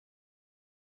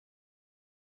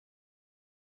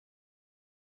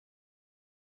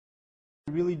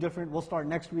really different. We'll start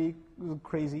next week.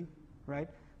 Crazy, right?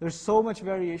 There's so much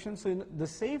variation. So the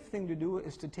safe thing to do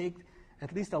is to take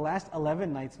at least the last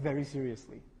 11 nights very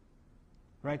seriously,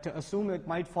 right? To assume it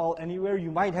might fall anywhere.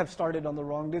 You might have started on the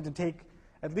wrong day. To take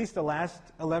at least the last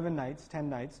 11 nights, 10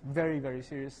 nights, very, very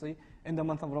seriously in the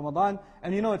month of Ramadan.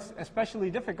 And you know, it's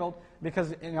especially difficult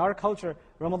because in our culture,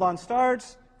 Ramadan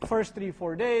starts, first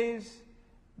 3-4 days,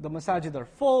 the masajid are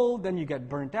full, then you get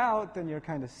burnt out, then you're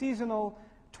kind of seasonal.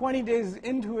 20 days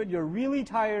into it, you're really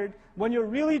tired. When you're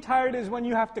really tired is when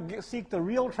you have to seek the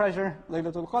real treasure,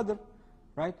 Laylatul Qadr,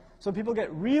 right? So people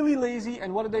get really lazy,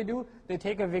 and what do? They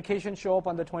take a vacation, show up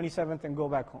on the 27th, and go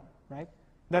back home, right?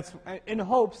 That's in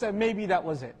hopes that maybe that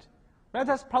was it. Right?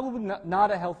 That's probably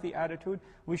not a healthy attitude.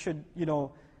 We should,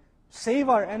 save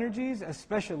our energies,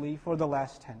 especially for the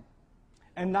last 10,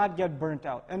 and not get burnt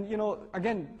out. And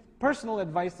again, personal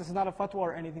advice, this is not a fatwa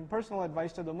or anything, personal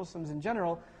advice to the Muslims in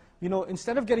general,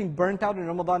 instead of getting burnt out in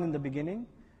Ramadan in the beginning,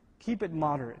 keep it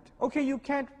moderate. Okay, you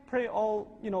can't pray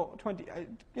all, 20,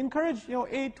 encourage,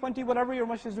 8, 20, whatever your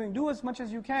masjid is doing, do as much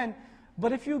as you can.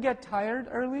 But if you get tired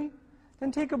early,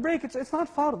 then take a break. It's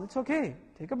not fard, it's okay.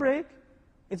 Take a break.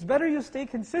 It's better you stay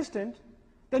consistent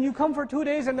than you come for 2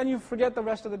 days and then you forget the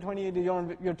rest of the 28 days,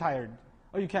 you're tired.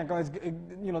 Or you can't go,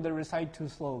 they recite too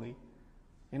slowly.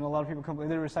 A lot of people complain,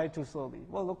 they recite too slowly.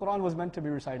 Well, the Quran was meant to be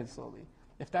recited slowly.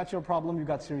 If that's your problem, you've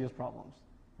got serious problems,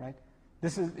 right?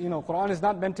 This is, Quran is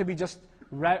not meant to be just,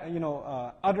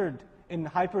 uttered in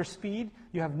hyper speed.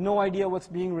 You have no idea what's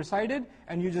being recited,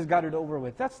 and you just got it over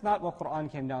with. That's not what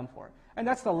Quran came down for. And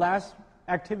that's the last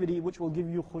activity which will give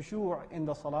you khushu' in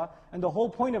the salah. And the whole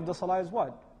point of the salah is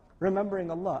what? Remembering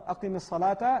Allah. أَقِمِ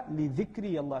الصَّلَاةَ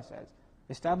لِذِكْرِي, Allah says.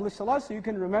 Establish salah so you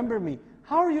can remember me.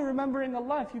 How are you remembering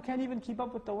Allah if you can't even keep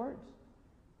up with the words?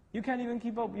 You can't even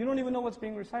keep up. You don't even know what's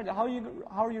being recited. How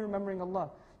are you remembering Allah?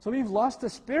 So we've lost the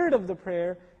spirit of the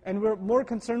prayer, and we're more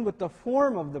concerned with the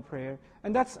form of the prayer,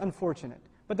 and that's unfortunate.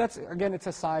 But that's, again, it's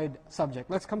a side subject.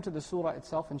 Let's come to the surah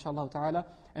itself, inshaAllah ta'ala,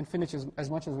 and finish as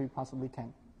much as we possibly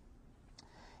can.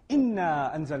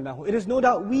 Inna anzalnahu. It is no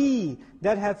doubt we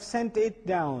that have sent it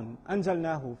down.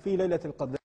 Anzalnahu fi laylatil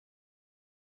qadr.